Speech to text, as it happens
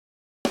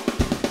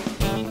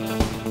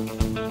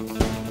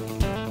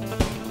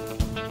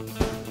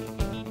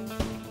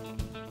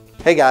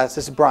Hey guys,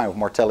 this is Brian with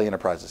Martelli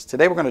Enterprises.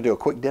 Today we're going to do a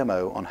quick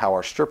demo on how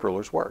our strip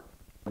rulers work.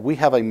 We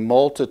have a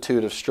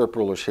multitude of strip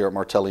rulers here at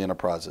Martelli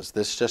Enterprises.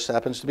 This just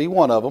happens to be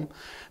one of them.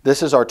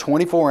 This is our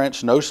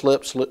 24-inch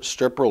no-slip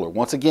strip ruler.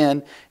 Once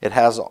again, it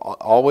has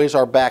always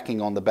our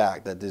backing on the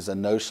back. That is a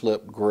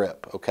no-slip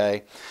grip,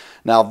 okay?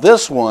 Now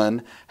this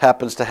one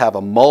happens to have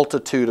a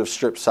multitude of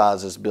strip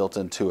sizes built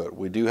into it.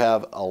 We do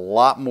have a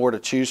lot more to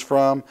choose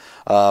from.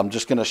 I'm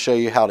just going to show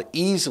you how to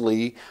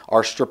easily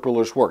our strip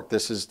rulers work.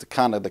 This is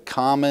kind of the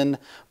common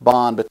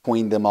bond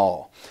between them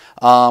all.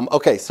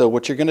 Okay, so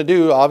what you're going to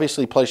do,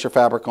 obviously place your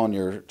fabric on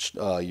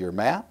your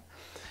mat.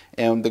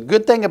 And the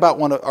good thing about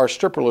one of our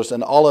strip rulers,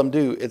 and all of them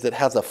do, is it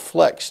has a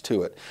flex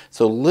to it.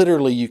 So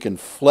literally you can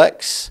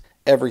flex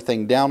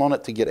everything down on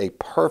it to get a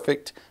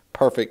perfect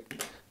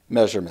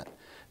measurement.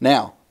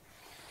 Now,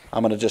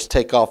 I'm going to just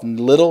take off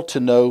little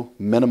to no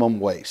minimum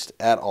waste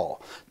at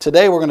all.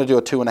 Today we're going to do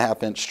a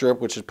 2.5-inch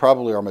strip, which is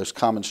probably our most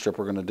common strip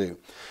we're going to do.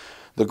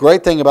 The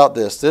great thing about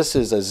this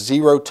is a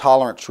zero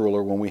tolerance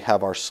ruler when we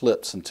have our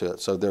slips into it.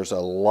 So there's a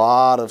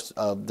lot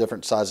of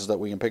different sizes that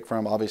we can pick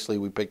from. Obviously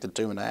we picked the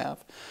 2.5,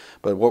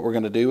 but what we're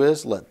going to do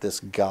is let this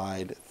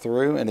guide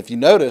through. And if you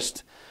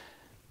noticed,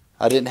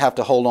 I didn't have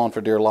to hold on for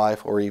dear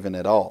life or even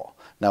at all.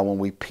 Now when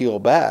we peel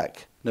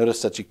back,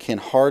 notice that you can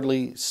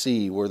hardly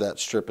see where that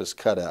strip is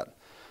cut at,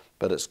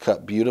 but it's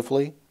cut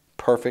beautifully,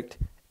 perfect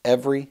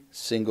every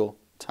single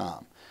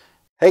time.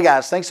 Hey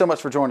guys, thanks so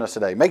much for joining us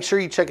today. Make sure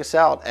you check us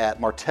out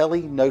at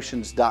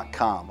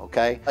martellinotions.com,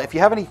 okay? If you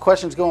have any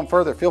questions going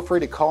further, feel free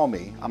to call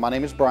me. My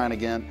name is Brian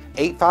again,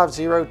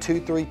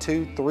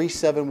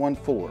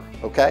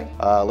 850-232-3714, okay?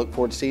 Look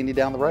forward to seeing you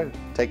down the road.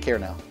 Take care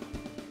now.